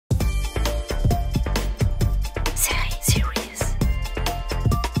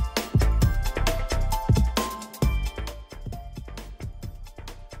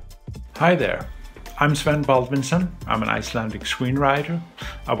Hi there, I'm Sven Baldvinsson. I'm an Icelandic screenwriter.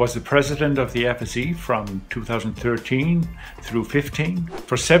 I was the president of the FSE from 2013 through 15.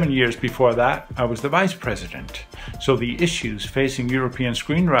 For 7 years before that, I was the vice president. So the issues facing European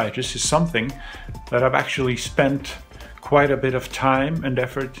screenwriters is something that I've actually spent quite a bit of time and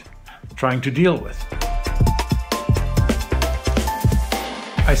effort trying to deal with.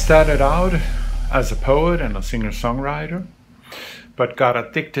 I started out as a poet and a singer-songwriter, but got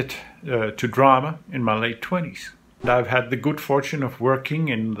addicted to drama in my late 20s. And I've had the good fortune of working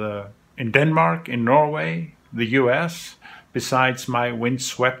in Denmark, in Norway, the US, besides my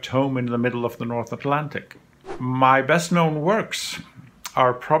windswept home in the middle of the North Atlantic. My best known works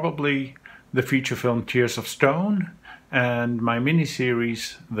are probably the feature film Tears of Stone and my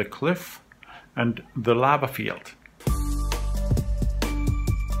miniseries The Cliff and The Lava Field.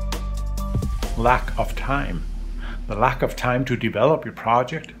 Lack of time. The lack of time to develop your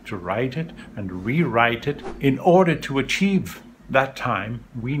project, to write it and rewrite it. In order to achieve that time,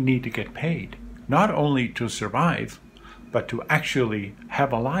 we need to get paid. Not only to survive, but to actually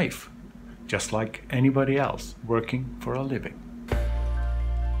have a life, just like anybody else working for a living.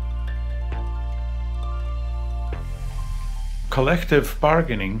 Collective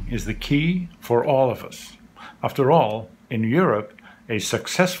bargaining is the key for all of us. After all, in Europe, a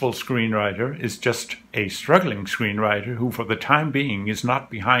successful screenwriter is just a struggling screenwriter who for the time being is not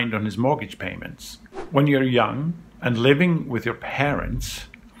behind on his mortgage payments. When you're young and living with your parents,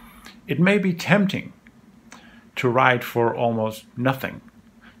 it may be tempting to write for almost nothing,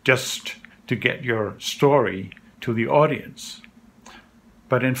 just to get your story to the audience.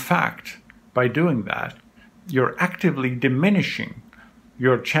 But in fact, by doing that, you're actively diminishing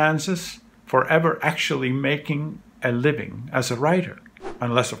your chances for ever actually making a living as a writer,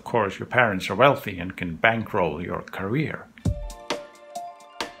 unless of course your parents are wealthy and can bankroll your career.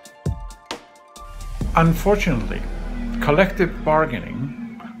 Unfortunately, collective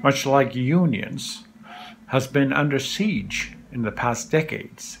bargaining, much like unions, has been under siege in the past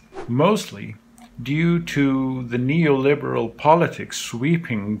decades, mostly due to the neoliberal politics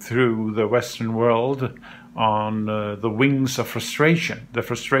sweeping through the Western world on the wings of frustration, the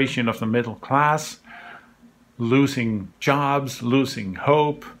frustration of the middle class, losing jobs, losing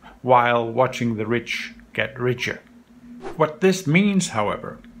hope, while watching the rich get richer. What this means,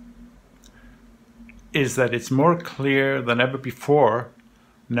 however, is that it's more clear than ever before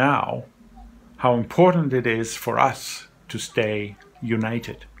now how important it is for us to stay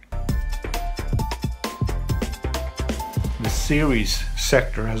united. The series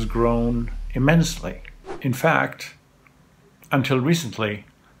sector has grown immensely. In fact, until recently,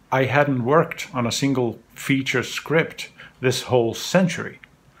 I hadn't worked on a single feature script this whole century.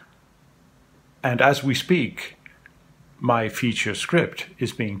 And as we speak, my feature script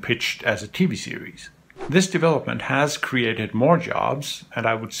is being pitched as a TV series. This development has created more jobs, and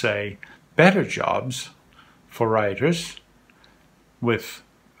I would say better jobs for writers with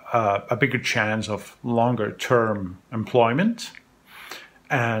a bigger chance of longer-term employment,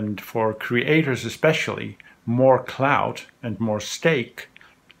 and for creators especially, more clout and more stake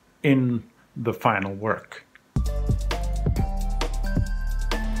in the final work.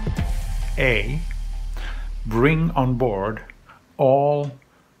 A. Bring on board all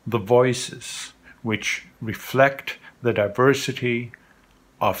the voices which reflect the diversity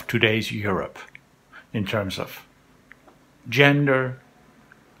of today's Europe in terms of gender,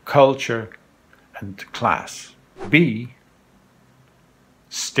 culture, and class. B.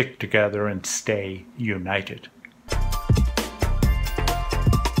 Stick together and stay united.